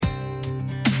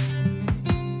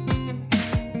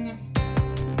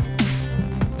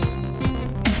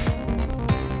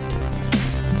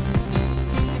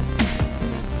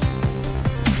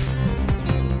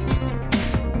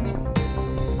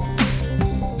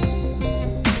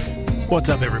What's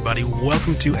up, everybody?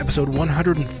 Welcome to episode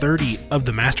 130 of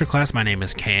the Masterclass. My name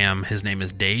is Cam. His name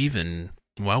is Dave, and,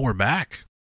 well, we're back.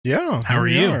 Yeah. How are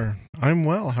you? I'm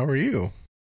well. How are you?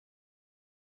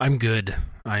 I'm good.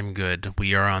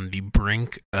 We are on the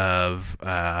brink of,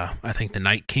 I think, the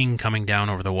Night King coming down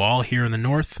over the wall here in the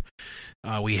north.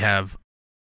 We have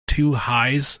 2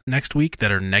 highs next week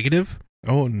that are negative.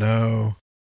 Oh, no.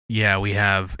 Yeah, we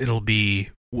have, it'll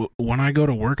be, when I go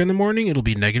to work in the morning, it'll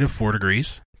be negative 4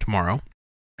 degrees tomorrow.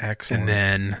 Excellent.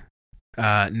 And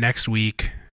then next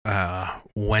week,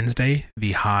 Wednesday,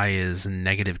 the high is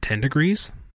negative 10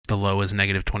 degrees. The low is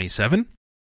negative 27.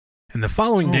 And the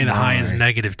following day, the high is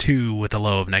negative 2 with a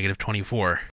low of negative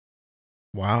 24.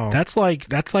 Wow. That's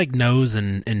like nose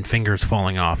and fingers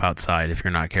falling off outside if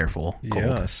you're not careful. Cold.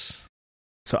 Yes.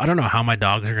 So I don't know how my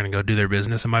dogs are going to go do their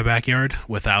business in my backyard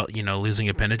without, losing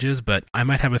appendages, but I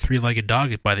might have a 3-legged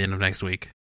dog by the end of next week.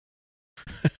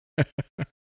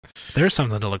 There's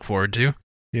something to look forward to.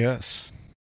 Yes.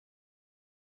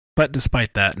 But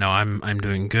despite that, no, I'm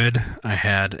doing good. I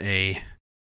had an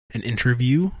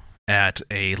interview at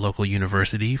a local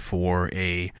university for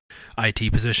a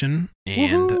IT position,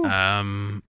 and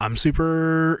I'm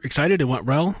super excited. It went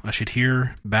well. I should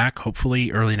hear back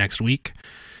hopefully early next week,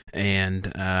 and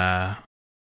so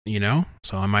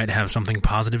I might have something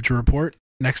positive to report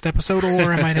next episode,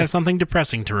 or I might have something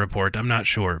depressing to report. I'm not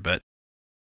sure, but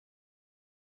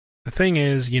the thing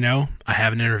is, I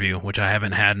have an interview, which I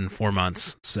haven't had in 4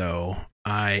 months, so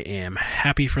I am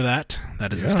happy for that.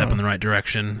 That is a step in the right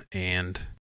direction, and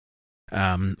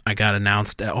I got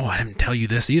announced. I didn't tell you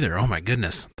this either. Oh my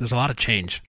goodness, there's a lot of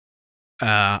change.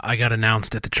 I got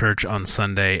announced at the church on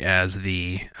Sunday as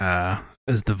the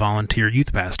volunteer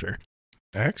youth pastor.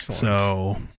 Excellent.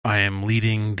 So I am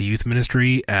leading the youth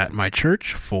ministry at my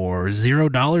church for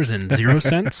 $0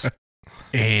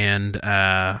 and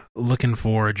looking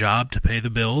for a job to pay the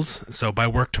bills. So by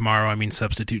work tomorrow, I mean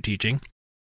substitute teaching.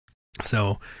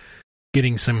 So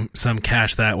getting some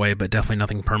cash that way, but definitely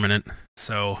nothing permanent.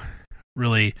 So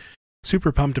really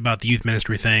super pumped about the youth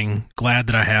ministry thing. Glad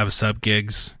that I have sub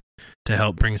gigs to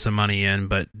help bring some money in,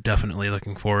 but definitely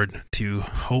looking forward to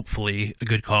hopefully a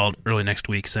good call early next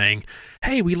week saying,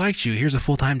 hey, we liked you. Here's a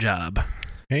full-time job.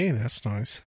 Hey, that's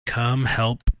nice. Come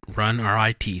help run our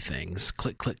IT things.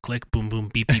 Click, click, click, boom, boom,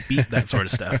 beep, beep, beep, that sort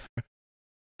of stuff.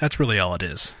 That's really all it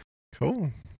is.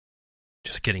 Cool.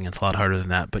 Just kidding. It's a lot harder than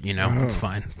that, but it's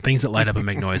fine. Things that light up and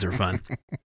make noise are fun.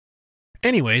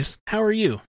 Anyways, how are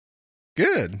you?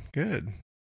 Good.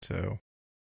 So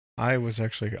I was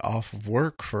actually off of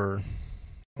work for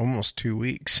almost 2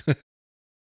 weeks.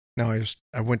 Now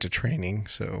I went to training,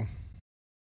 so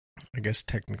I guess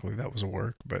technically that was a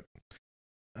work, but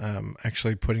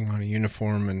actually putting on a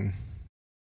uniform and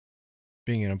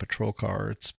being in a patrol car,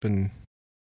 it's been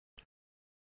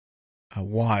a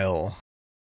while.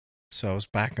 So I was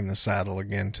back in the saddle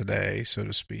again today, so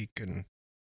to speak, and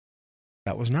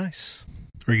that was nice.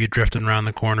 Were you drifting around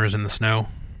the corners in the snow?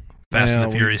 Fast and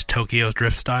the Furious Tokyo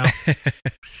drift style?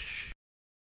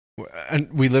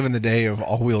 And we live in the day of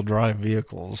all-wheel drive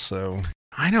vehicles, so...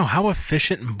 I know, how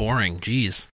efficient and boring,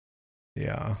 jeez.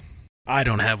 Yeah. I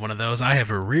don't have one of those. I have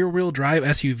a rear-wheel drive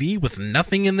SUV with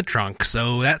nothing in the trunk,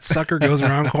 so that sucker goes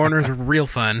around corners real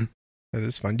fun. That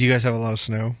is fun. Do you guys have a lot of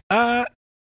snow?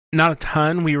 Not a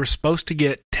ton. We were supposed to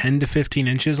get 10 to 15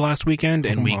 inches last weekend,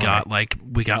 and we got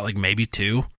maybe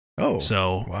 2. Oh,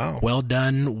 so wow. Well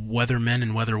done, weathermen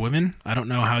and weatherwomen. I don't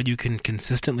know how you can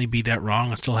consistently be that wrong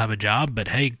and still have a job, but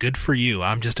hey, good for you.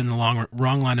 I'm just in the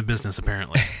wrong line of business,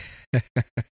 apparently.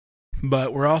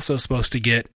 But we're also supposed to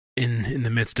get, in the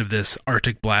midst of this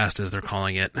Arctic blast, as they're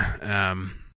calling it,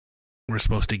 we're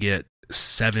supposed to get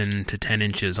 7 to 10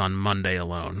 inches on Monday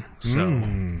alone. So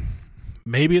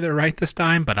maybe they're right this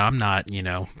time, but I'm not,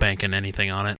 banking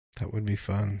anything on it. That would be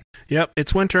fun. Yep,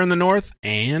 it's winter in the north,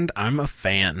 and I'm a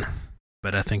fan.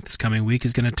 But I think this coming week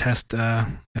is going to test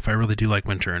if I really do like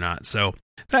winter or not. So,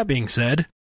 that being said,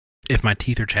 if my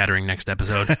teeth are chattering next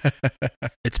episode,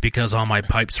 it's because all my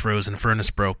pipes froze and furnace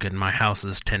broke, and my house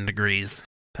is 10 degrees.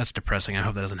 That's depressing. I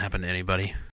hope that doesn't happen to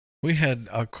anybody. We had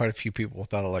quite a few people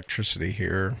without electricity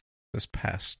here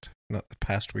not the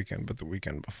past weekend, but the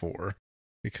weekend before,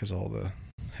 because all the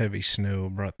heavy snow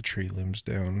brought the tree limbs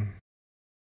down.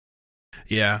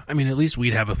 Yeah, I mean, at least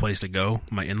we'd have a place to go.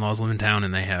 My in-laws live in town,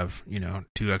 and they have,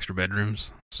 2 extra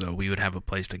bedrooms, so we would have a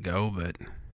place to go, but there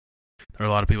are a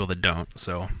lot of people that don't,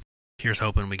 so here's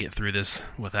hoping we get through this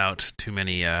without too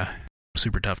many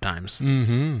super tough times.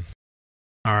 Mm-hmm.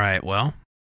 All right, well,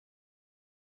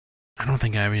 I don't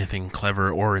think I have anything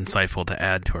clever or insightful to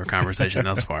add to our conversation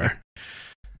thus far.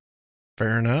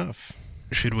 Fair enough.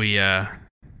 Should we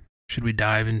Should we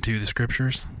dive into the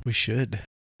scriptures? We should.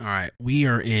 All right.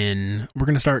 We're going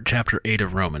to start chapter 8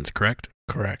 of Romans, correct?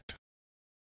 Correct.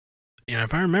 And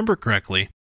if I remember correctly,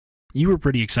 you were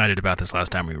pretty excited about this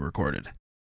last time we recorded.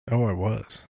 Oh, I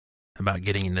was. About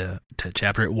getting into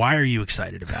chapter 8. Why are you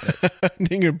excited about it? You're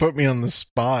going to put me on the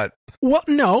spot. Well,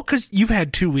 no, because you've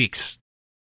had 2 weeks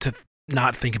to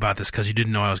not think about this because you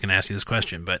didn't know I was going to ask you this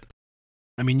question. But,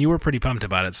 I mean, you were pretty pumped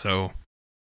about it, so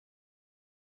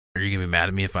are you going to be mad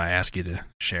at me if I ask you to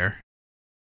share?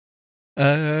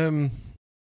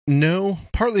 No,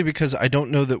 partly because I don't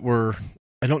know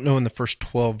in the first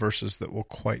 12 verses that we'll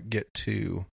quite get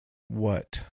to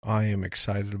what I am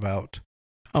excited about.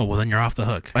 Oh, well, then you're off the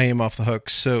hook. I am off the hook,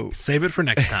 so... Save it for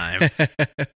next time.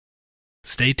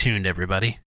 Stay tuned,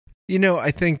 everybody.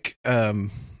 I think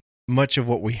much of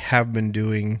what we have been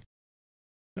doing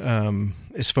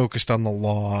is focused on the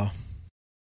law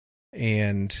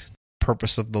and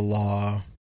purpose of the law.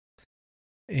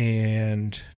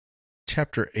 And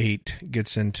chapter 8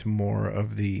 gets into more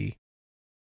of the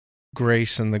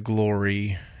grace and the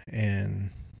glory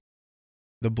and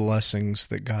the blessings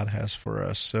that God has for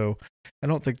us. So I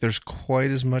don't think there's quite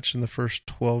as much in the first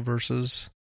 12 verses.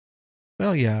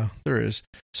 Well, yeah, there is.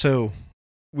 So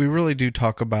we really do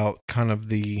talk about kind of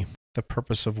the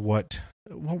purpose of why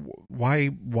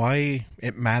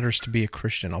it matters to be a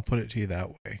Christian. I'll put it to you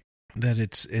that way. That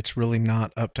it's really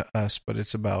not up to us, but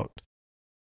it's about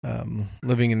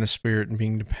living in the Spirit and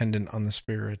being dependent on the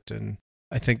Spirit. And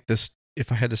I think this,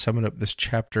 if I had to sum it up, this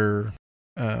chapter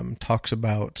talks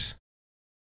about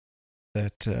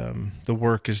that the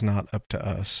work is not up to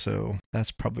us. So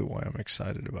that's probably why I'm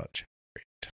excited about chapter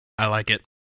 8. I like it.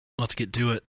 Let's get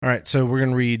to it. All right, so we're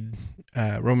going to read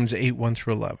Romans 8, 1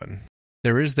 through 11.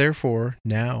 There is therefore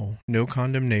now no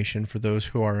condemnation for those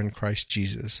who are in Christ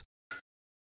Jesus.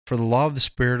 For the law of the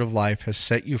Spirit of life has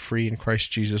set you free in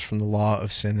Christ Jesus from the law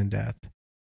of sin and death.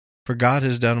 For God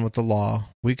has done what the law,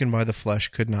 weakened by the flesh,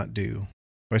 could not do.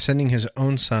 By sending his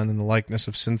own Son in the likeness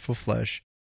of sinful flesh,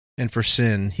 and for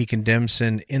sin, he condemned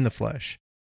sin in the flesh,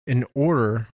 in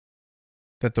order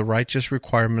that the righteous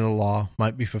requirement of the law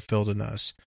might be fulfilled in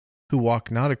us, who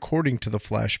walk not according to the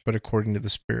flesh, but according to the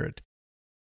Spirit.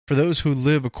 For those who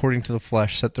live according to the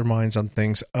flesh set their minds on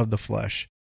things of the flesh,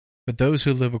 but those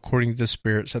who live according to the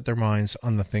Spirit set their minds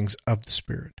on the things of the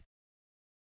Spirit.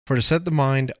 For to set the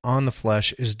mind on the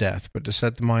flesh is death, but to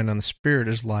set the mind on the Spirit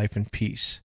is life and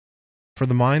peace. For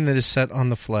the mind that is set on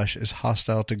the flesh is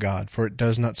hostile to God, for it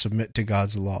does not submit to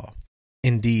God's law.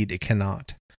 Indeed, it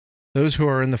cannot. Those who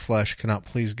are in the flesh cannot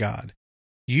please God.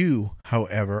 You,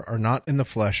 however, are not in the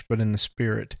flesh, but in the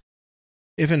Spirit,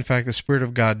 if in fact the Spirit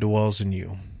of God dwells in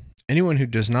you. Anyone who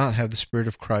does not have the Spirit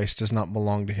of Christ does not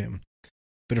belong to him.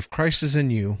 But if Christ is in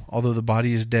you, although the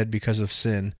body is dead because of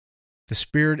sin, the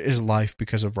Spirit is life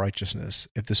because of righteousness.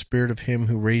 If the Spirit of him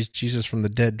who raised Jesus from the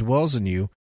dead dwells in you,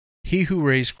 he who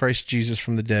raised Christ Jesus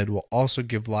from the dead will also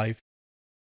give life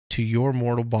to your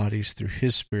mortal bodies through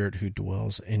his Spirit who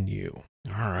dwells in you.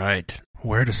 All right.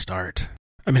 Where to start?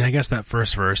 I mean, I guess that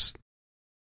first verse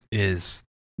is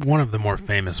one of the more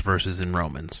famous verses in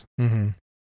Romans. Mm-hmm.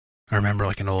 I remember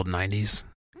like an old 90s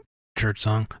church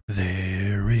song.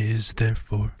 There is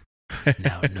therefore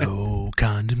now no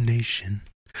condemnation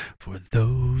for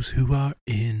those who are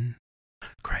in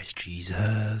Christ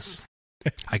Jesus.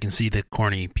 I can see the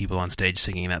corny people on stage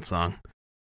singing that song.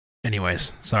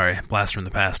 Anyways, sorry, blast from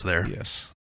the past there.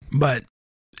 Yes. But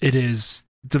it's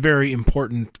a very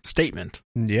important statement.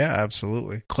 Yeah,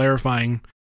 absolutely. Clarifying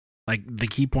like the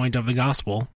key point of the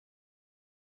gospel,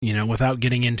 without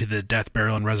getting into the death,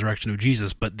 burial, and resurrection of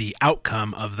Jesus, but the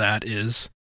outcome of that is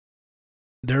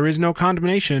there is no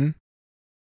condemnation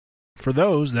for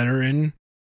those that are in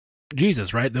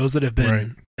Jesus, right? Those that have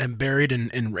been buried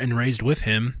and raised with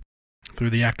him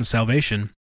through the act of salvation.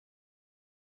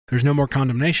 There's no more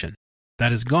condemnation.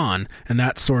 That is gone, and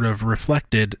that's sort of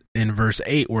reflected in verse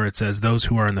 8 where it says, those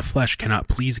who are in the flesh cannot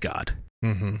please God.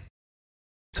 Mm-hmm.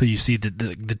 So you see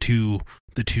the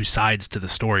two sides to the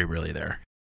story really there.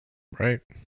 Right.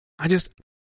 I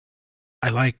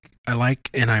like,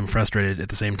 and I'm frustrated at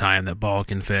the same time that Paul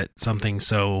can fit something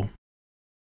so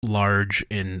large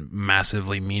and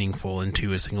massively meaningful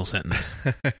into a single sentence.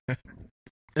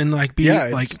 And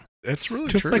it's really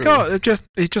just true.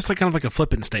 It's just like kind of like a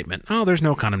flippant statement. Oh, there's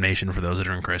no condemnation for those that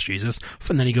are in Christ Jesus.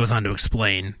 And then he goes on to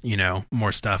explain,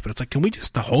 more stuff. But it's like, can we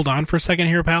just hold on for a second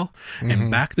here, pal,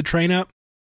 and back the train up?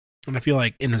 And I feel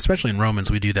like, and especially in Romans,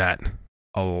 we do that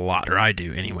a lot, or I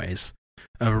do, anyways.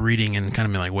 Of reading and kind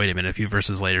of being like, wait a minute, a few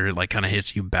verses later, it like kind of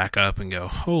hits you back up and go,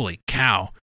 holy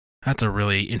cow, that's a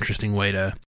really interesting way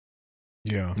to,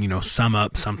 sum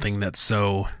up something that's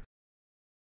so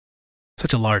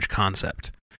such a large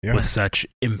concept Yeah. with such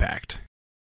impact.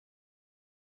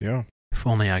 Yeah. If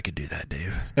only I could do that,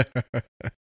 Dave.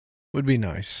 Would be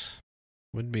nice.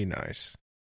 Would be nice.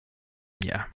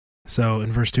 Yeah. So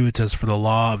in verse 2 it says, "For the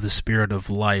law of the Spirit of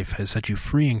life has set you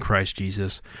free in Christ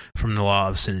Jesus from the law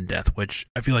of sin and death," which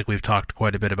I feel like we've talked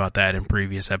quite a bit about that in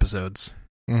previous episodes.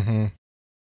 Mm-hmm.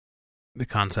 The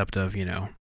concept of,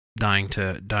 dying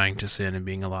to sin and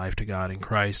being alive to God in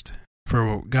Christ.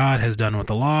 For God has done what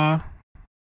the law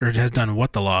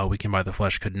we can by the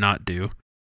flesh could not do,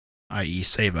 i.e.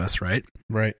 save us, right?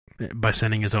 Right. By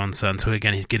sending his own son. So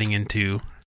again, he's getting into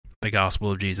the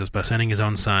gospel of Jesus. By sending his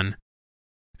own son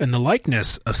in the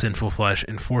likeness of sinful flesh,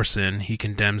 and for sin, he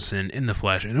condemns sin in the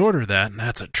flesh, in order that,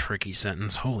 that's a tricky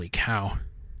sentence, holy cow.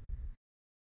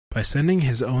 By sending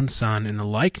his own son in the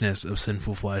likeness of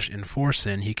sinful flesh, and for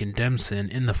sin, he condemns sin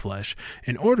in the flesh,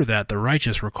 in order that the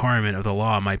righteous requirement of the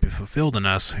law might be fulfilled in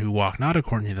us who walk not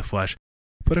according to the flesh,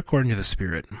 but according to the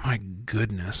Spirit. My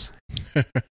goodness.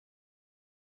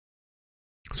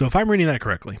 So if I'm reading that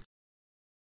correctly,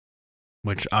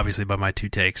 which obviously by my two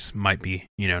takes might be,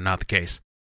 not the case,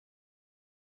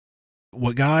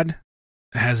 what God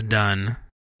has done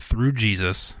through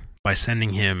Jesus by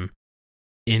sending him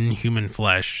in human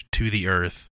flesh to the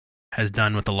earth has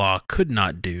done what the law could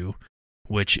not do,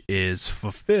 which is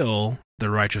fulfill the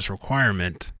righteous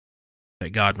requirement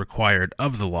that God required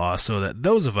of the law, so that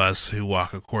those of us who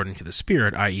walk according to the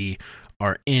Spirit, i.e.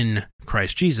 are in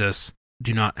Christ Jesus,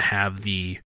 do not have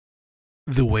the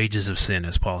wages of sin,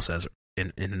 as Paul says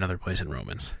in another place in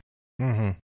Romans.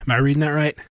 Mm-hmm. Am I reading that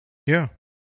right? Yeah.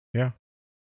 Yeah.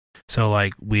 So,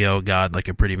 we owe God,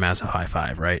 a pretty massive high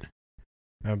five, right?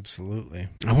 Absolutely.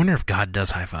 I wonder if God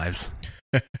does high fives.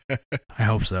 I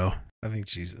hope so. I think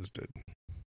Jesus did.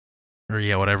 Or,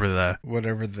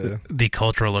 whatever the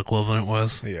cultural equivalent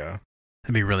was. Yeah.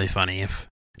 It'd be really funny if,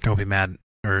 don't be mad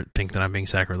or think that I'm being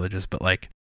sacrilegious, but,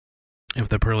 if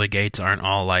the pearly gates aren't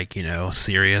all,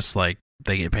 serious,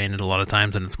 they get painted a lot of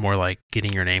times, and it's more like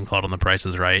getting your name called on The Price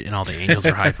is Right, and all the angels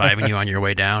are high-fiving you on your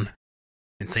way down.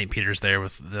 And St. Peter's there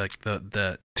with the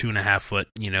 2.5 foot,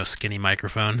 skinny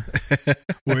microphone.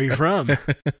 Where are you from?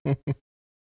 Who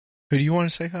do you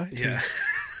want to say hi to? Yeah.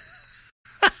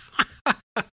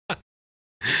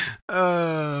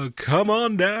 Oh, come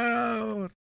on down.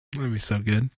 That'd be so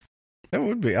good. That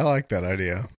would be. I like that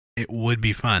idea. It would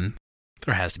be fun.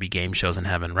 There has to be game shows in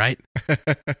heaven, right?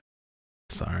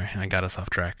 Sorry, I got us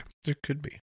off track. There could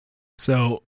be.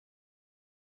 So,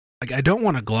 I don't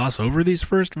want to gloss over these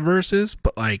first verses,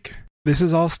 but this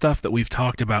is all stuff that we've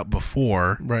talked about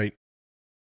before. Right.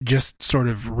 Just sort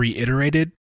of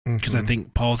reiterated, because I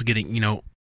think Paul's getting,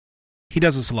 he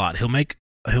does this a lot. He'll make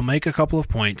a couple of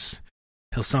points,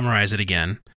 he'll summarize it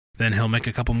again, then he'll make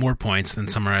a couple more points, then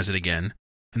summarize it again,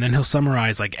 and then he'll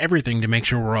summarize everything to make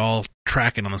sure we're all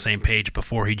tracking on the same page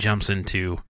before he jumps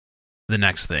into the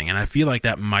next thing. And I feel like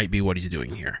that might be what he's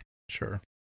doing here. Sure.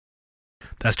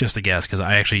 That's just a guess, because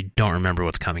I actually don't remember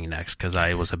what's coming next, because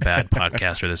I was a bad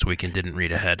podcaster this week and didn't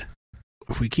read ahead.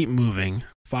 If we keep moving,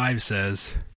 5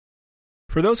 says,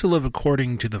 "For those who live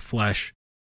according to the flesh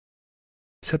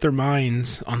set their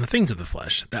minds on the things of the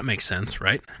flesh." That makes sense,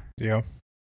 right? Yeah.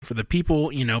 For the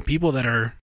people, people that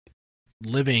are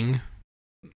living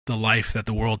the life that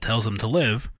the world tells them to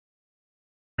live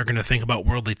are going to think about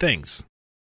worldly things,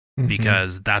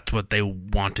 because that's what they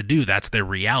want to do. That's their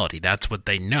reality. That's what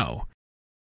they know.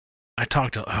 I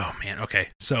talked to,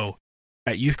 so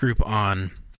at youth group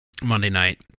on Monday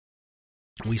night,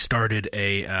 we started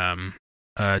a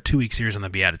 2-week series on the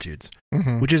Beatitudes,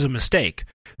 which is a mistake,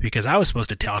 because I was supposed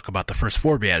to talk about the first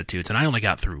 4 Beatitudes, and I only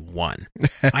got through 1.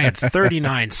 I had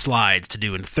 39 slides to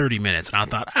do in 30 minutes, and I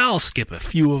thought, I'll skip a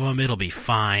few of them, it'll be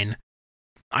fine.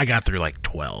 I got through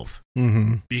 12.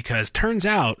 Because turns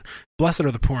out, blessed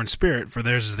are the poor in spirit, for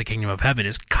theirs is the kingdom of heaven,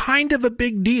 is kind of a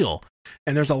big deal.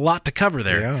 And there's a lot to cover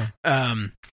there. Yeah.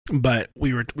 But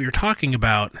we were talking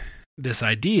about this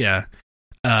idea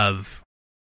of,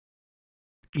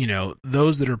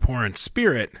 those that are poor in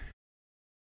spirit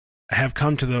have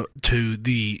come to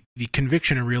the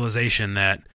conviction and realization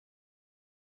that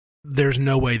there's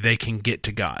no way they can get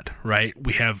to God, right?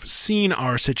 We have seen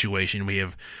our situation. We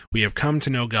have come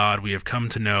to know God. We have come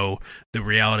to know the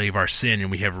reality of our sin, and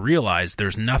we have realized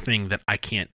there's nothing that I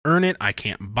can't earn it, I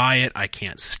can't buy it, I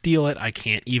can't steal it, I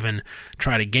can't even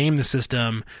try to game the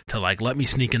system to let me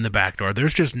sneak in the back door.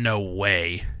 There's just no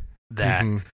way that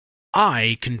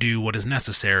I can do what is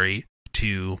necessary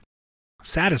to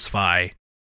satisfy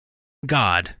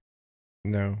God.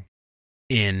 No.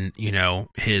 In,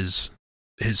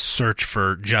 his search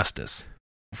for justice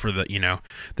for the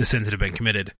sins that have been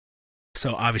committed.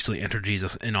 So obviously enter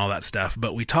Jesus and all that stuff.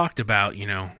 But we talked about,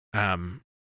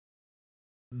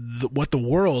 what the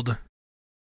world,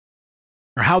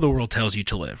 or how the world tells you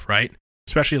to live, right?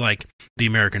 Especially like the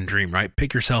American dream, right?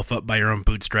 Pick yourself up by your own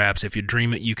bootstraps. If you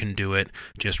dream it, you can do it.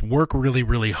 Just work really,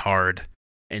 really hard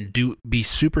and be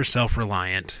super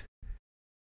self-reliant.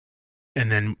 And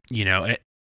then, at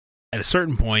a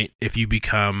certain point, if you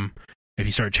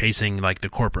start chasing like the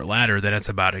corporate ladder, then it's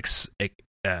about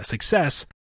success,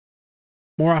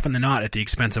 more often than not at the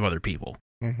expense of other people.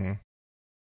 Mm-hmm.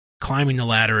 Climbing the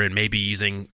ladder and maybe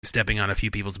stepping on a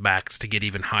few people's backs to get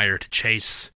even higher to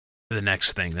chase the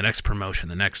next thing, the next promotion,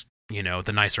 the next,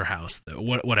 the nicer house,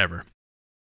 whatever.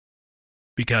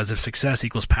 Because if success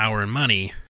equals power and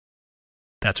money,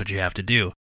 that's what you have to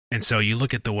do. And so you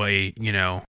look at the way,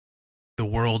 the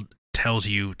world tells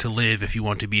you to live if you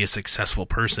want to be a successful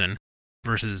person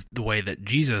versus the way that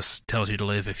Jesus tells you to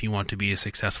live if you want to be a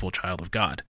successful child of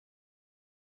God.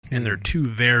 And they're two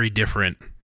very different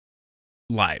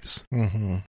lives.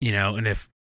 Mm-hmm. And if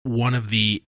one of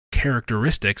the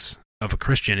characteristics of a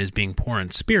Christian is being poor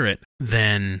in spirit,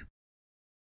 then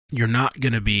you're not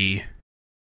going to be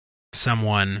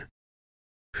someone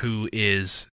who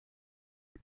is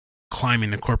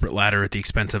climbing the corporate ladder at the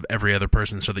expense of every other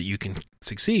person so that you can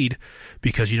succeed,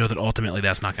 because you know that ultimately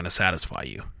that's not going to satisfy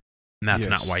you. And that's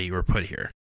not why you were put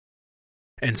here.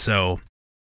 And so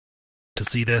to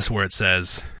see this where it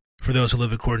says, for those who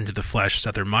live according to the flesh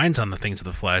set their minds on the things of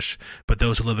the flesh, but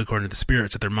those who live according to the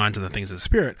Spirit set their minds on the things of the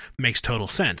Spirit, makes total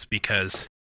sense, because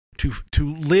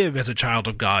to live as a child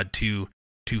of God, to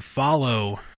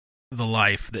follow the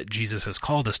life that Jesus has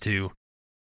called us to,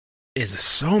 is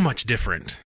so much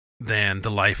different than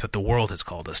the life that the world has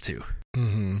called us to.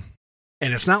 Mm-hmm.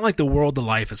 And it's not like the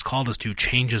life has called us to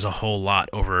changes a whole lot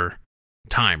over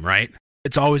time, right?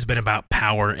 It's always been about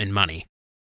power and money.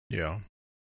 Yeah.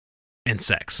 And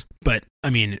sex. But,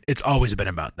 it's always been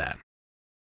about that.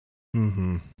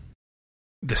 Mm-hmm.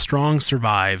 The strong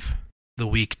survive, the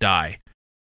weak die.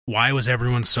 Why was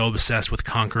everyone so obsessed with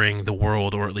conquering the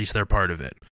world, or at least their part of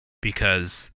it?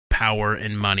 Because power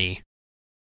and money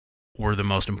were the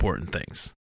most important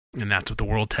things. And that's what the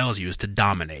world tells you, is to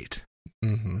dominate.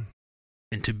 Mm-hmm.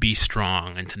 And to be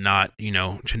strong, and to not,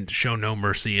 to show no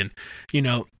mercy. And,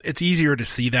 it's easier to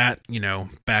see that,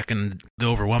 back in the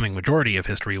overwhelming majority of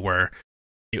history, where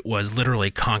it was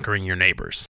literally conquering your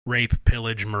neighbors. Rape,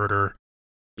 pillage, murder,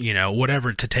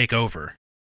 whatever, to take over.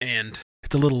 And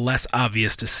it's a little less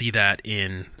obvious to see that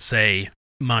in, say,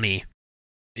 money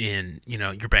in,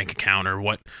 your bank account, or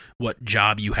what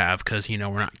job you have, because, we're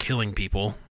not killing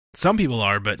people. Some people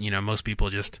are, but, most people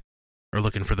just are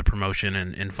looking for the promotion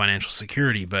and financial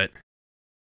security. But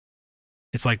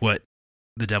it's like what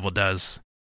the devil does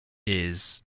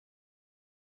is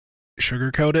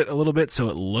sugarcoat it a little bit so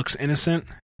it looks innocent,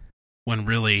 when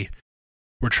really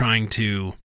we're trying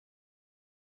to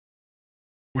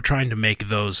make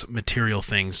those material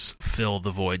things fill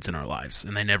the voids in our lives,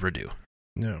 and they never do.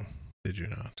 No, they do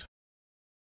not.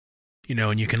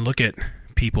 And you can look at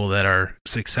people that are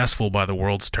successful by the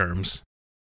world's terms,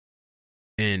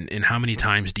 and how many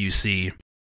times do you see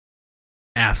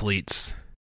athletes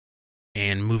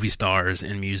and movie stars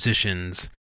and musicians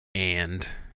and,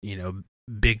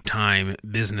 big time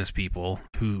business people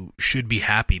who should be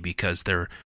happy because they're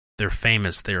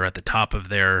famous, they're at the top of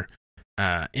their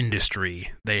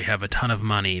industry, they have a ton of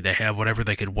money, they have whatever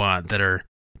they could want, that are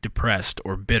depressed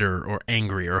or bitter or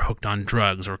angry or hooked on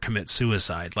drugs or commit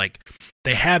suicide. Like,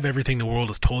 they have everything the world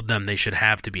has told them they should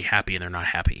have to be happy, and they're not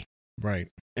happy. Right.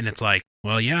 And it's like,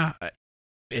 well, yeah,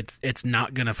 it's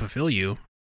not going to fulfill you,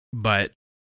 but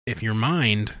if your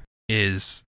mind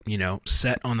is,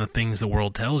 set on the things the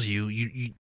world tells you,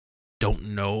 you don't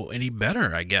know any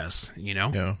better, I guess,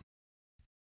 Yeah.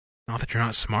 Not that you're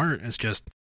not smart, it's just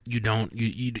you don't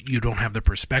have the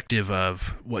perspective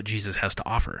of what Jesus has to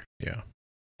offer. Yeah.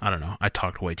 I don't know. I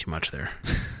talked way too much there.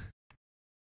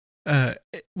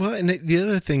 Well, and the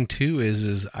other thing too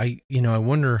is I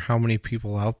wonder how many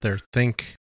people out there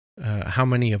think, how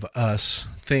many of us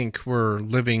think we're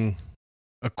living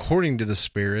according to the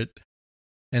Spirit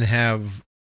and have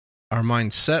our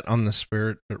mind set on the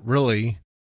Spirit, but really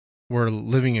we're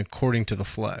living according to the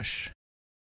flesh.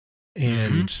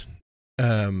 And,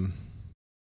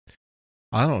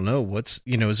 I don't know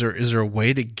is there a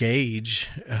way to gauge,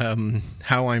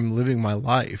 how I'm living my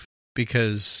life?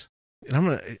 Because, and I'm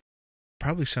going to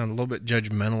probably sound a little bit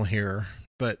judgmental here,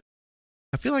 but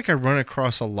I feel like I run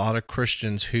across a lot of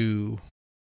Christians who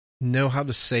know how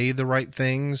to say the right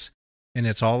things, and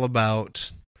it's all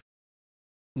about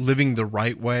living the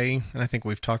right way. And I think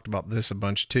we've talked about this a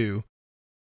bunch too,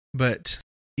 but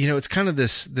it's kind of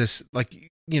this, like,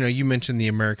 you mentioned the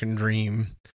American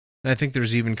dream. And I think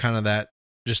there's even kind of that,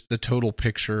 just the total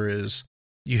picture is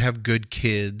you have good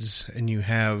kids and you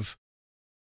have,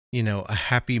 a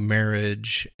happy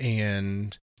marriage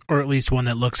or at least one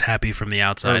that looks happy from the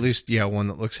outside. Or at least, one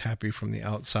that looks happy from the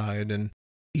outside. And,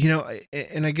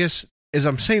 and I guess as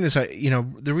I'm saying this,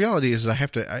 the reality is I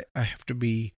have to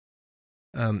be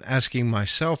asking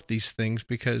myself these things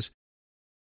because,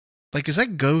 like, as I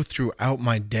go throughout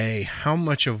my day, how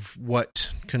much of what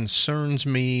concerns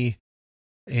me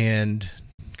and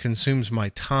consumes my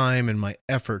time and my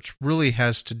efforts really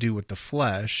has to do with the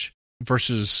flesh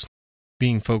versus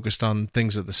being focused on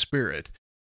things of the spirit.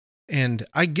 And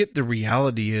I get the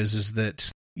reality is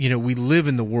that, we live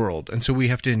in the world, and so we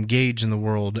have to engage in the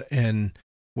world, and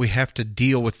we have to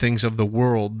deal with things of the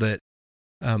world that,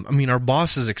 our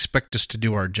bosses expect us to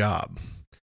do our job.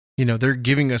 They're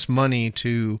giving us money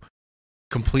to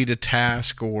complete a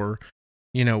task or,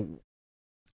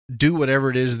 do whatever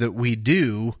it is that we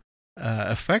do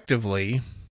effectively.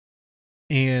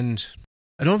 And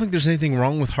I don't think there's anything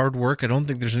wrong with hard work. I don't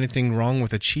think there's anything wrong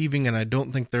with achieving, and I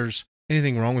don't think there's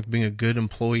anything wrong with being a good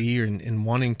employee and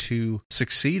wanting to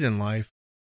succeed in life.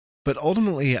 But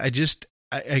ultimately, I guess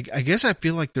I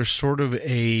feel like there's sort of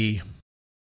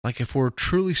like if we're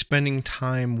truly spending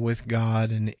time with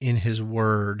God and in His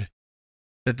Word,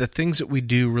 that the things that we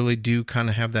do really do kind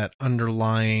of have that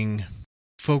underlying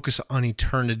focus on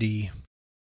eternity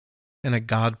and a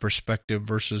God perspective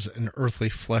versus an earthly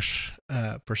flesh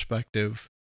perspective.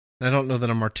 And I don't know that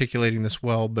I'm articulating this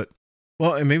well, but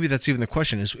and maybe that's even the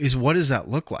question is what does that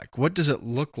look like? What does it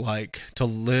look like to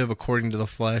live according to the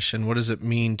flesh, and what does it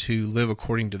mean to live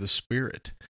according to the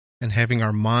Spirit and having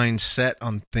our mind set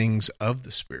on things of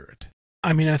the Spirit?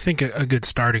 I mean, I think a good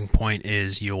starting point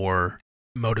is your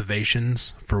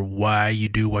motivations for why you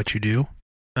do what you do.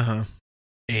 Uh-huh.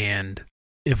 And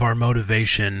if our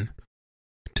motivation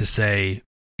to say,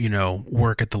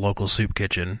 work at the local soup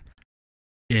kitchen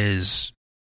is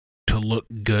to look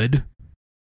good,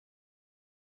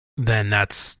 then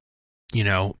that's,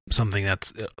 something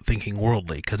that's thinking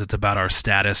worldly because it's about our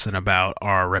status and about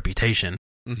our reputation.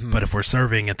 Mm-hmm. But if we're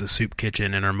serving at the soup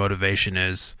kitchen and our motivation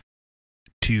is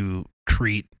to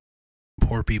treat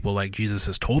poor people like Jesus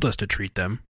has told us to treat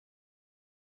them,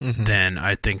 mm-hmm. then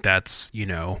I think that's,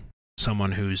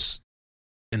 someone who's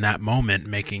in that moment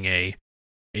making a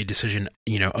decision,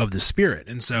 of the Spirit.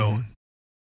 And so mm-hmm.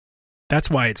 that's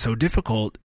why it's so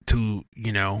difficult to,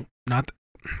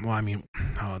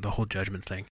 the whole judgment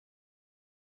thing.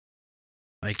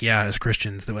 Like, yeah, as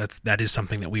Christians, that is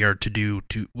something that we are to do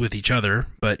with each other,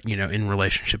 but, in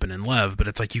relationship and in love. But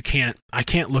it's like I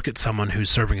can't look at someone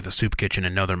who's serving at the soup kitchen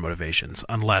and know their motivations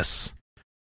unless,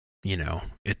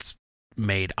 it's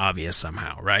made obvious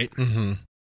somehow, right? Mm-hmm.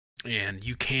 And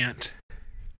you can't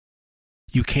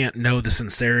know the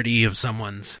sincerity of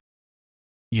someone's,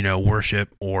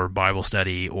 worship or Bible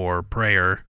study or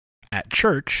prayer at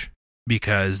church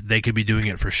because they could be doing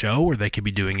it for show or they could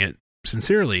be doing it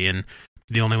sincerely. And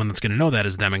the only one that's going to know that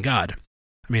is them and God.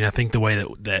 I mean, I think the way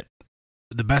that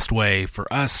the best way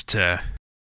for us to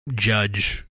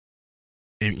judge,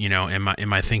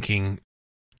 am I thinking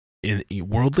in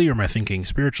worldly or am I thinking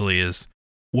spiritually is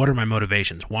what are my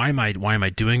motivations? Why am I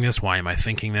doing this? Why am I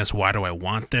thinking this? Why do I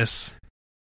want this?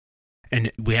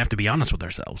 And we have to be honest with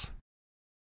ourselves.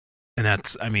 And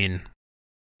that's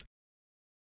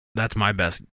my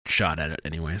best shot at it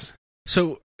anyways.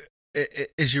 So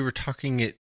as you were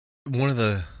talking, one of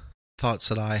the thoughts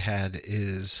that I had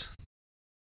is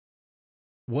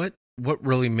what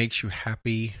really makes you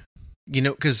happy?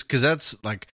 Because that's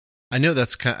like, I know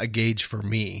that's kind of a gauge for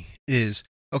me is,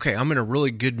 okay, I'm in a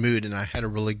really good mood and I had a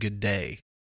really good day.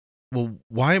 Well,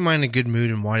 why am I in a good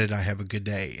mood and why did I have a good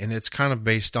day? And it's kind of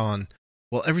based on,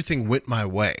 well, everything went my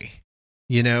way.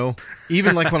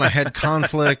 Even like when I had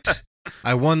conflict,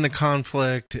 I won the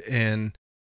conflict. And,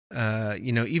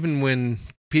 even when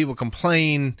people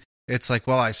complain, it's like,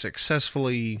 well, I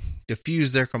successfully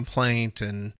diffused their complaint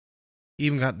and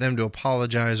even got them to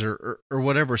apologize or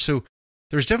whatever. So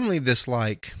there's definitely this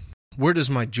like, where does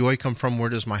my joy come from? Where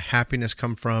does my happiness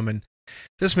come from? And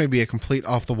this may be a complete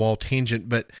off the wall tangent,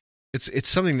 but it's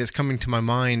something that's coming to my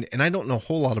mind. And I don't know a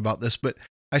whole lot about this, but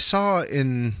I saw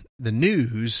in the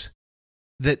news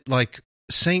that like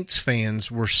Saints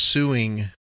fans were suing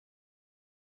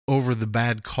over the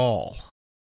bad call.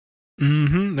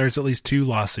 Mm-hmm. There's at least 2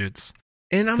 lawsuits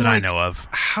and I'm that like, I know of.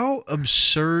 How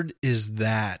absurd is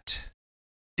that?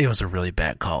 It was a really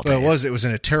bad call. Well, it was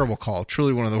in a terrible call.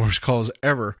 Truly one of the worst calls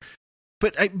ever.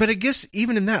 But I guess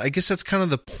even in that, I guess that's kind of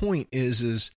the point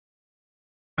is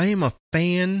I am a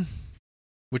fan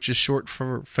which is short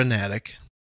for fanatic.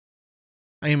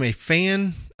 I am a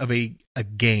fan of a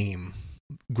game.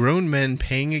 Grown men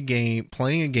playing a game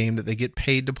that they get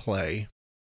paid to play.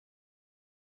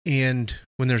 And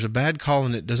when there's a bad call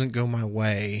and it doesn't go my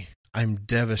way, I'm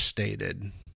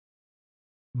devastated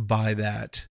by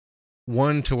that.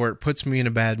 One, to where it puts me in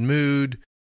a bad mood.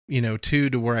 Two,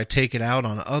 to where I take it out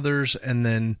on others. And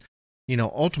then,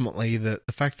 ultimately the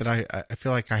fact that I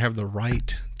feel like I have the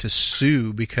right to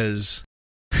sue because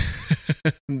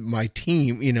my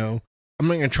team, I'm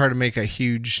not going to try to make a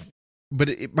huge, but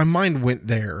my mind went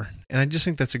there. And I just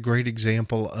think that's a great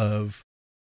example of,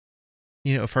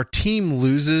 if our team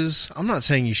loses, I'm not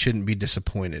saying you shouldn't be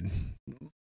disappointed.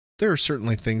 There are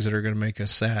certainly things that are going to make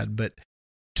us sad, but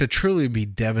to truly be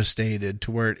devastated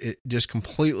to where it just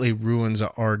completely ruins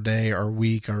our day, our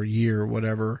week, our year,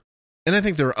 whatever. And I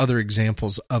think there are other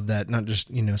examples of that, not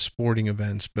just, sporting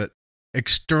events, but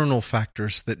external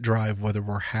factors that drive whether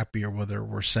we're happy or whether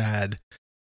we're sad,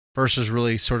 versus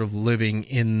really sort of living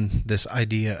in this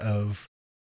idea of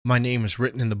my name is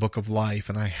written in the book of life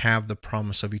and I have the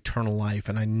promise of eternal life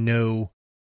and I know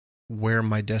where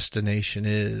my destination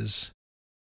is.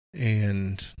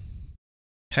 And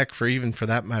heck, for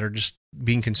that matter, just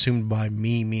being consumed by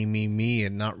me,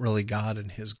 and not really God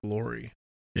and His glory.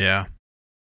 Yeah.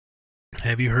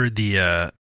 Have you heard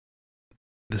the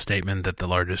statement that the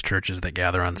largest churches that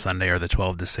gather on Sunday are the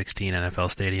 12 to 16 NFL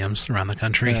stadiums around the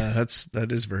country? Yeah,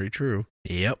 that is very true.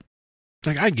 Yep.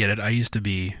 Like, I get it. I used to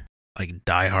be like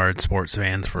diehard sports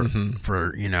fans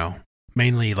for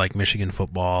mainly like Michigan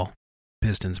football,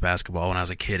 Pistons basketball. When I was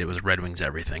a kid, it was Red Wings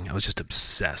everything. I was just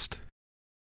obsessed.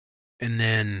 And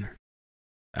then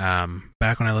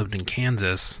back when I lived in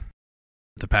Kansas,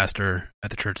 the pastor at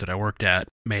the church that I worked at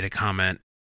made a comment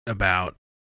about,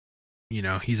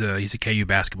 he's a KU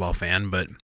basketball fan,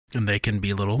 and they can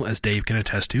be a little, as Dave can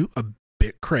attest to, a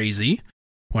bit crazy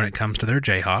when it comes to their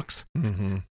Jayhawks.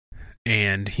 Mm-hmm.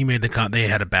 And he made they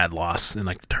had a bad loss in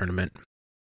like the tournament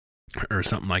or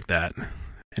something like that.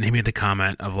 And he made the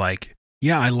comment of like,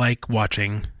 yeah, I like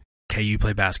watching KU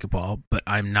play basketball, but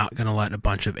I'm not going to let a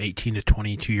bunch of 18 to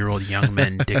 22-year-old young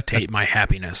men dictate my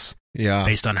happiness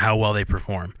based on how well they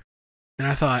perform. And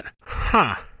I thought,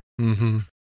 mm-hmm.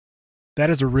 That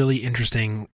is a really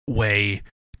interesting way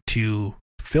to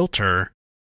filter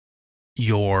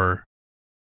your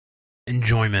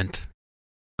enjoyment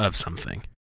of something.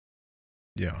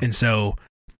 Yeah. And so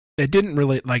it didn't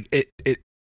really like it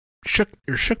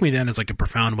shook me then as like a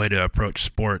profound way to approach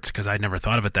sports, because I'd never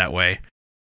thought of it that way.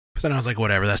 But then I was like,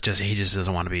 whatever, he just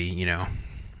doesn't want to be,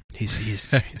 he's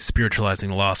spiritualizing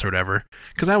the loss or whatever.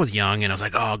 Because I was young and I was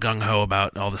like, oh, gung ho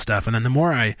about all the stuff. And then the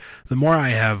more I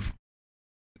have,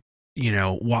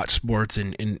 watched sports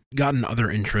and gotten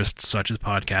other interests such as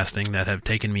podcasting that have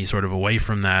taken me sort of away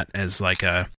from that as like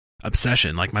a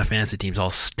obsession. Like my fantasy teams all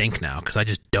stink now because I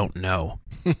just don't know,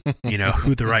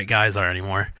 who the right guys are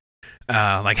anymore.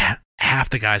 Like half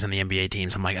the guys on the NBA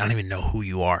teams, I'm like, I don't even know who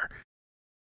you are.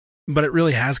 But it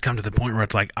really has come to the point where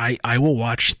it's like, I will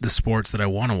watch the sports that I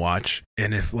want to watch.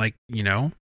 And if like,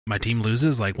 my team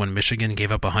loses, like when Michigan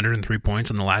gave up 103 points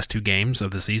in the last 2 games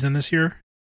of the season this year,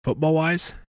 football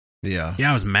wise. Yeah. Yeah,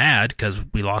 I was mad because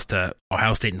we lost to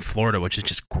Ohio State and Florida, which is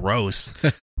just gross.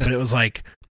 But it was like,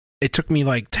 it took me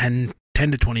like 10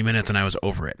 to 20 minutes and I was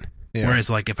over it. Yeah.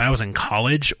 Whereas like if I was in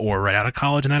college or right out of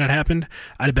college and that had happened,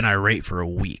 I'd have been irate for a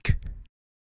week.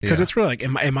 Because it's really like,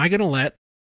 am I going to let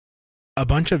a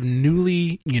bunch of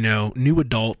new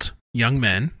adult young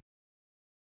men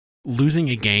losing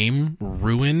a game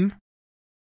ruin?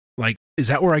 Like, is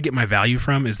that where I get my value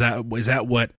from? Is that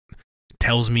what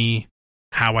tells me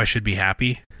how I should be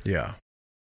happy? Yeah.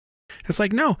 It's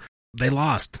like, no, they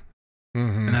lost.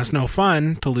 Mm-hmm. And that's no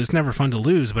fun to lose. It's never fun to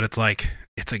lose, but it's like,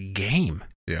 it's a game.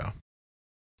 Yeah.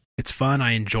 It's fun.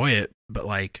 I enjoy it. But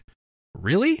like,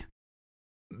 really?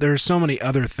 There's so many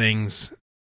other things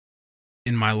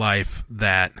in my life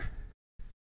that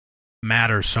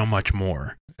matter so much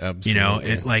more.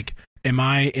 Absolutely. It like, am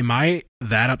I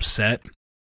that upset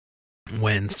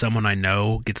when someone I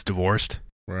know gets divorced?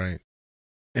 Right.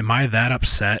 Am I that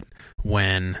upset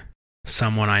when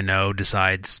someone I know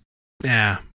decides,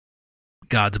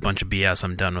 God's a bunch of BS,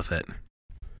 I'm done with it?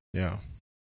 Yeah.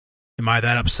 Am I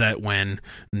that upset when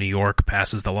New York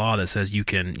passes the law that says you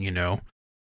can,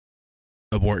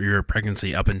 abort your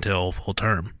pregnancy up until full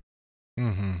term?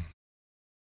 Mm-hmm.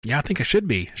 Yeah, I think I should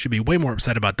be. Should be way more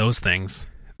upset about those things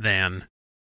than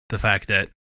the fact that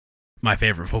my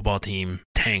favorite football team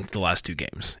tanked the last 2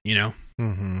 games,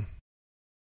 Mm-hmm.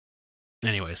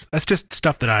 Anyways, that's just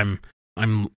stuff that I'm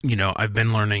I've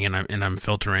been learning and I'm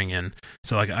filtering, and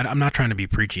so like I'm not trying to be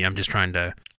preachy. I'm just trying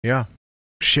to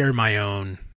share my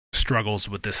own struggles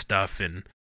with this stuff and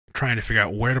trying to figure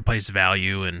out where to place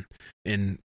value and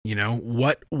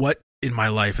what in my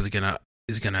life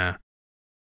is gonna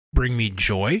bring me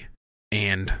joy,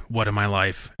 and what in my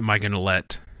life am I gonna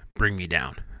let bring me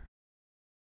down.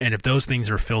 And if those things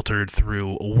are filtered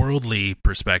through a worldly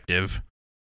perspective,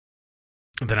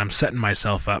 then I'm setting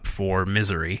myself up for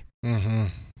misery. Mm-hmm.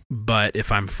 But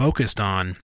if I'm focused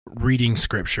on reading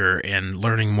scripture and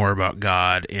learning more about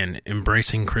God and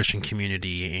embracing Christian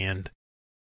community and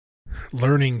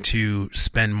learning to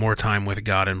spend more time with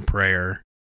God in prayer,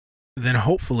 then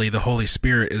hopefully the Holy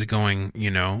Spirit is going,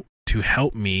 to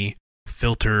help me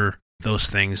filter those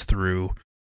things through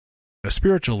a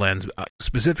spiritual lens,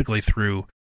 specifically through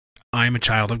I'm a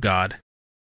child of God.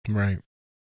 Right.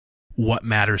 What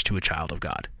matters to a child of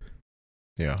God?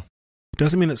 Yeah.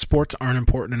 Doesn't mean that sports aren't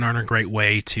important and aren't a great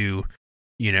way to,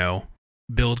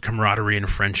 build camaraderie and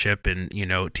friendship and,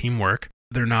 teamwork.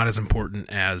 They're not as important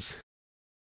as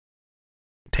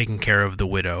taking care of the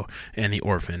widow and the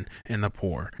orphan and the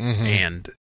poor. Mm-hmm. And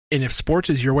if sports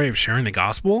is your way of sharing the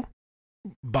gospel,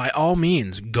 by all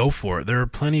means, go for it. There are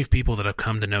plenty of people that have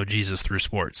come to know Jesus through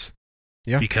sports.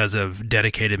 Yeah. Because of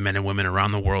dedicated men and women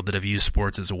around the world that have used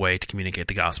sports as a way to communicate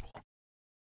the gospel.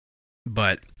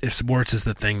 But if sports is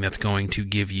the thing that's going to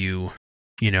give you,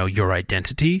 your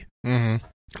identity, mm-hmm.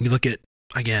 you look at,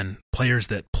 again, players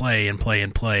that play and play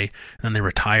and play, and then they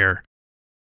retire,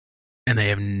 and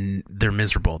they're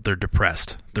miserable, they're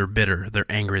depressed, they're bitter,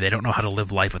 they're angry, they don't know how to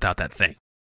live life without that thing.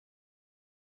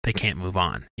 They can't move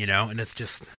on, and it's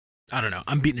just, I don't know.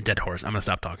 I'm beating a dead horse. I'm going to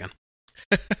stop talking.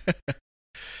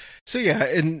 So yeah,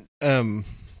 in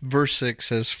verse 6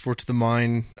 says, "For to the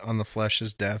mind on the flesh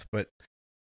is death, but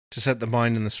to set the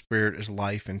mind in the spirit is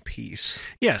life and peace."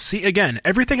 Yeah, see, again,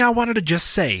 everything I wanted to just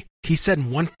say, he said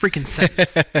in one freaking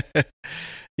sentence.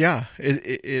 Yeah,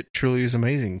 it truly is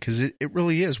amazing, because it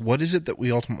really is. What is it that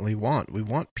we ultimately want? We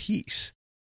want peace.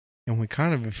 And we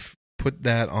kind of put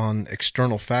that on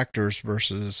external factors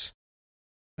versus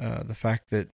the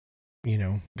fact that,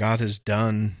 God has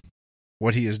done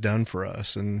what he has done for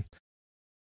us. And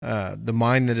the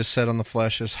mind that is set on the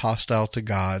flesh is hostile to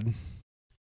God,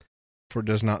 for it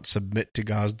does not submit to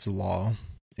God's law.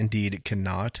 Indeed, it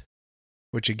cannot.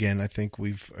 Which, again, I think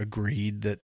we've agreed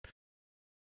that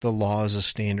the law is a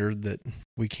standard that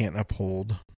we can't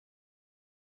uphold,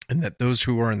 and that those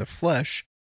who are in the flesh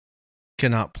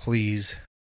cannot please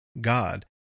God.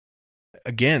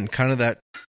 Again, kind of that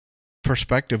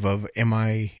perspective of, am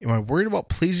I worried about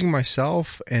pleasing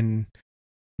myself and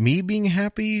me being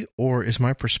happy, or is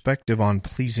my perspective on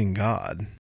pleasing God?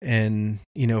 And,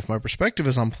 if my perspective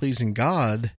is on pleasing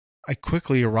God, I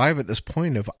quickly arrive at this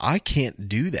point of, I can't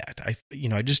do that.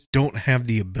 I just don't have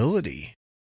the ability.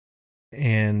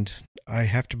 And I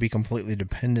have to be completely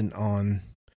dependent on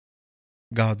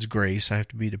God's grace. I have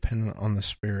to be dependent on the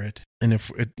Spirit. And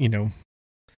if,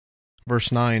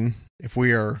 verse 9, if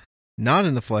we are not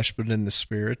in the flesh, but in the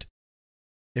Spirit,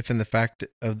 if in the fact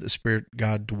of the Spirit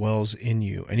God dwells in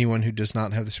you, anyone who does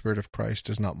not have the Spirit of Christ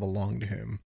does not belong to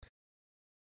him.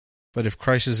 But if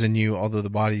Christ is in you, although the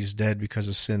body is dead because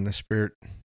of sin, the Spirit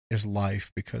is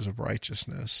life because of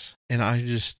righteousness. And I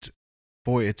just,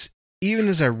 it's, even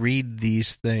as I read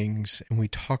these things and we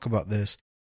talk about this,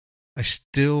 I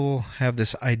still have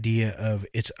this idea of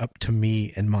it's up to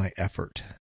me and my effort.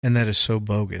 And that is so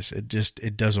bogus.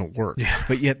 It doesn't work. Yeah.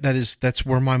 But yet that's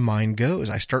where my mind goes.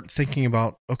 I start thinking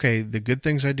about, okay, the good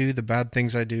things I do, the bad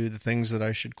things I do, the things that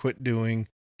I should quit doing.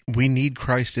 We need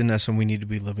Christ in us, and we need to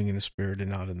be living in the Spirit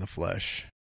and not in the flesh.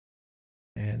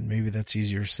 And maybe that's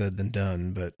easier said than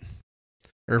done,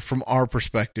 or from our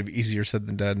perspective, easier said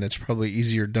than done. It's probably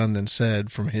easier done than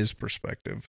said from his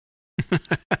perspective.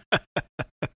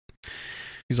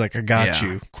 He's like, I got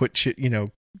you. Quit,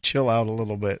 chill out a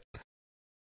little bit.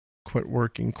 Quit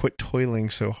working, quit toiling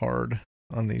so hard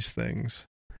on these things.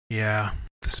 Yeah.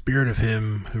 The Spirit of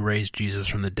him who raised Jesus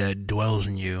from the dead dwells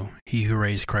in you. He who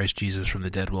raised Christ Jesus from the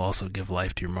dead will also give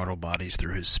life to your mortal bodies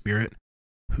through his Spirit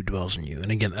who dwells in you.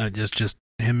 And again, just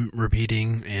him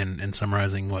repeating and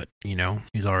summarizing what,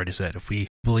 he's already said. If we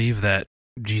believe that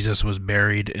Jesus was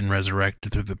buried and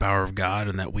resurrected through the power of God,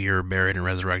 and that we are buried and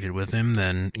resurrected with him,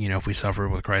 then, if we suffer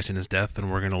with Christ in his death, then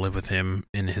we're going to live with him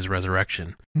in his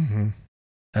resurrection. Mm-hmm.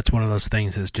 That's one of those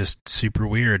things that's just super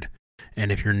weird.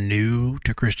 And if you're new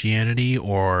to Christianity,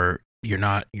 or you're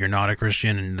not a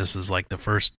Christian, and this is like the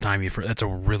first time that's a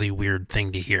really weird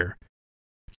thing to hear.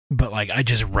 But I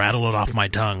just rattle it off my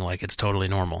tongue like it's totally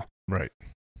normal. Right.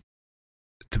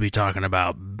 To be talking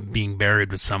about being buried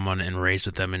with someone and raised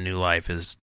with them in new life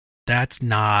that's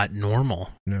not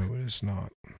normal. No, it is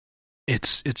not.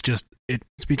 it's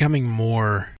becoming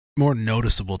more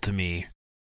noticeable to me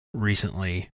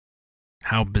recently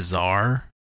how bizarre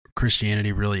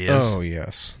Christianity really is. Oh,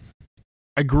 yes.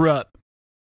 I grew up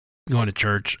going to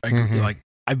church.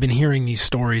 I've been hearing these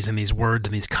stories and these words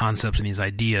and these concepts and these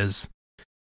ideas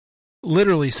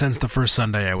literally since the first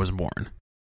Sunday I was born.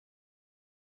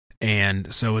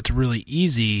 And so it's really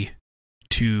easy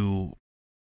to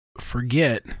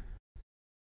forget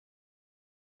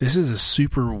this is a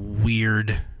super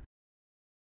weird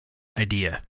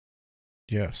idea.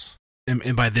 Yes.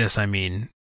 And by this, I mean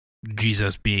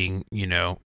Jesus being,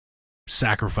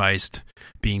 sacrificed,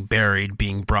 being buried,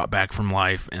 being brought back from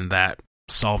life, and that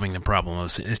solving the problem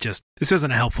of sin. It's just, this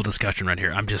isn't a helpful discussion right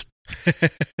here. I'm just,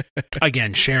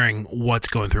 again, sharing what's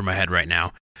going through my head right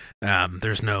now.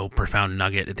 There's no profound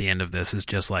nugget at the end of this. It's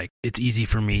just like, it's easy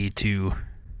for me to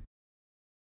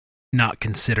not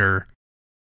consider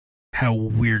how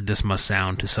weird this must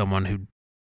sound to someone who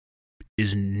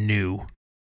is new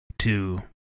to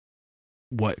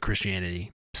what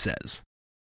Christianity says.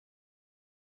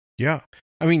 Yeah.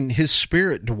 I mean, his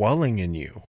spirit dwelling in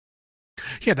you.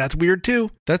 Yeah, that's weird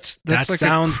too. That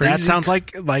sounds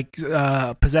like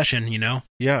possession,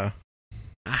 Yeah.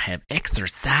 I have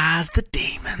exorcised the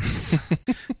demons.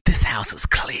 This house is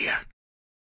clear.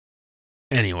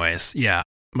 Anyways, yeah,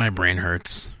 my brain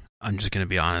hurts. I'm just going to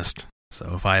be honest.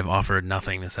 So if I've offered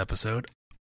nothing this episode,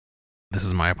 this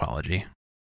is my apology.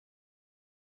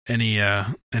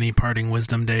 Any parting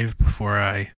wisdom, Dave, before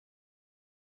I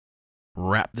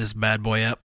wrap this bad boy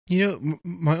up?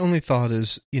 My only thought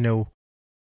is,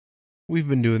 we've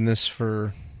been doing this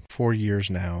for 4 years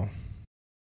now.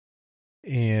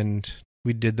 And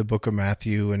we did the book of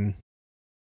Matthew, and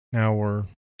now we're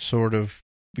sort of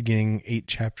beginning 8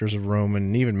 chapters of Romans.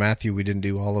 And even Matthew, we didn't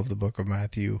do all of the book of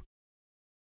Matthew.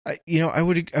 I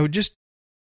would just,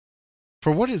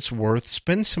 for what it's worth,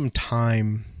 spend some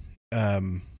time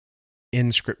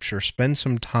in Scripture. Spend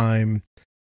some time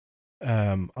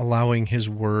allowing His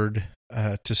Word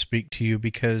to speak to you,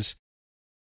 because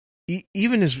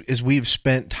even as we've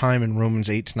spent time in Romans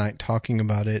 8 tonight talking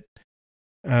about it,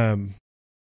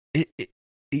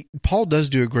 Paul does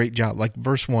do a great job. Like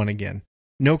verse 1 again,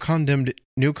 no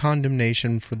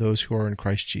condemnation for those who are in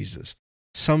Christ Jesus.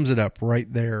 Sums it up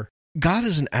right there. God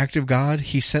is an active God.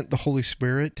 He sent the Holy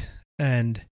Spirit,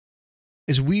 and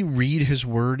as we read His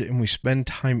Word and we spend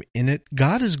time in it,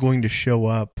 God is going to show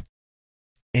up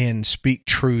and speak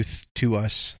truth to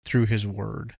us through His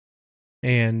Word.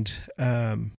 And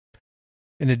in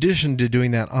addition to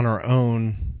doing that on our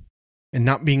own and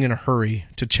not being in a hurry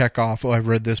to check off, I've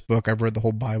read this book, I've read the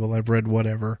whole Bible, I've read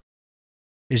whatever,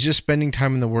 is just spending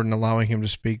time in the Word and allowing Him to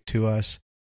speak to us.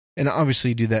 And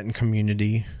obviously do that in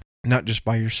community, not just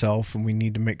by yourself. And we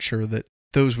need to make sure that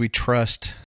those we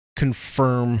trust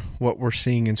confirm what we're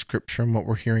seeing in Scripture and what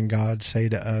we're hearing God say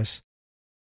to us.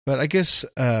 But I guess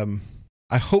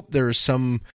I hope there is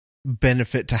some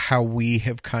benefit to how we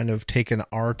have kind of taken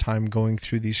our time going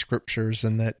through these Scriptures,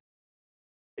 and that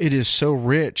it is so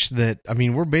rich that,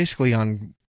 we're basically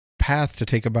on path to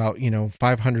take about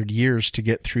 500 years to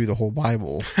get through the whole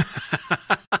Bible.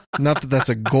 Not that that's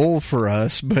a goal for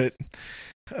us, but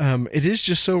it is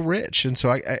just so rich. And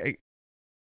so I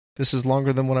this is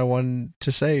longer than what I wanted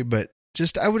to say, but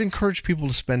just I would encourage people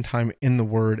to spend time in the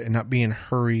Word and not be in a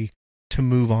hurry to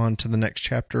move on to the next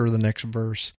chapter or the next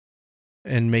verse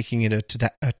and making it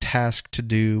a task to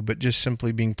do, but just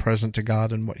simply being present to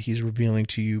God and what He's revealing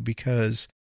to you, because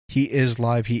He is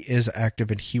live, He is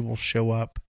active, and He will show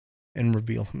up and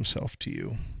reveal Himself to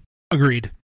you.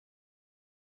 Agreed.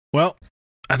 Well,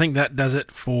 I think that does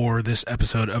it for this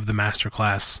episode of the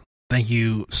Masterclass. Thank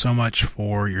you so much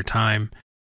for your time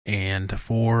and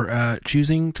for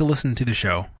choosing to listen to the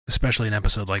show, especially an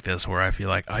episode like this where I feel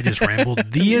like I just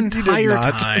rambled the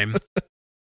entire time.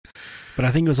 But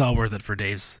I think it was all worth it for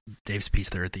Dave's piece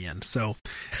there at the end. So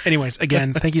anyways,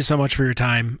 again, thank you so much for your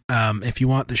time. If you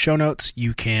want the show notes,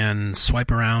 you can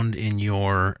swipe around in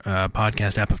your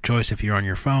podcast app of choice if you're on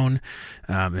your phone.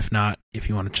 If not, if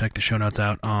you want to check the show notes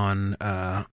out on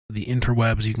the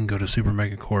interwebs, you can go to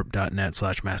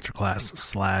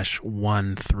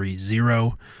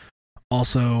supermegacorp.net/masterclass/130.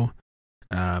 Also,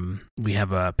 we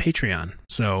have a Patreon.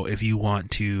 So if you want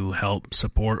to help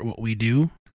support what we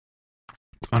do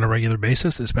on a regular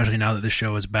basis, especially now that this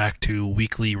show is back to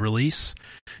weekly release,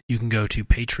 you can go to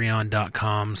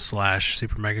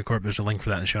patreon.com/supermegacorp. There's a link for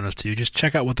that in the show notes too. Just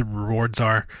check out what the rewards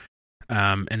are.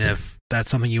 And if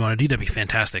that's something you want to do, that'd be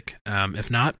fantastic.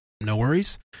 If not, no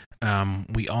worries.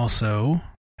 We also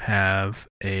have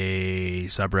a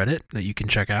subreddit that you can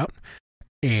check out.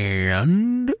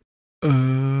 And,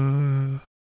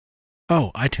 Oh,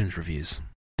 iTunes reviews.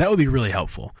 That would be really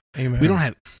helpful. Amen. We don't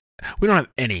have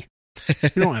any.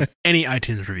 We don't have any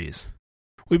iTunes reviews.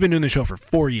 We've been doing the show for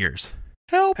 4 years.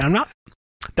 Help. And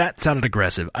that sounded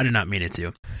aggressive. I did not mean it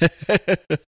to.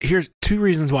 Here's 2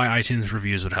 reasons why iTunes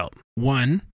reviews would help.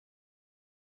 1,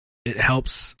 it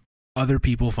helps other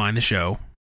people find the show,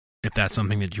 if that's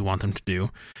something that you want them to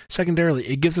do. Secondarily,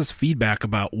 it gives us feedback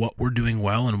about what we're doing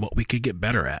well and what we could get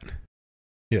better at.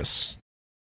 Yes.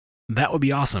 That would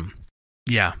be awesome.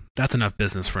 Yeah, that's enough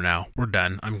business for now. We're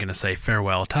done. I'm going to say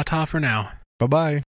farewell. Ta-ta for now. Bye-bye.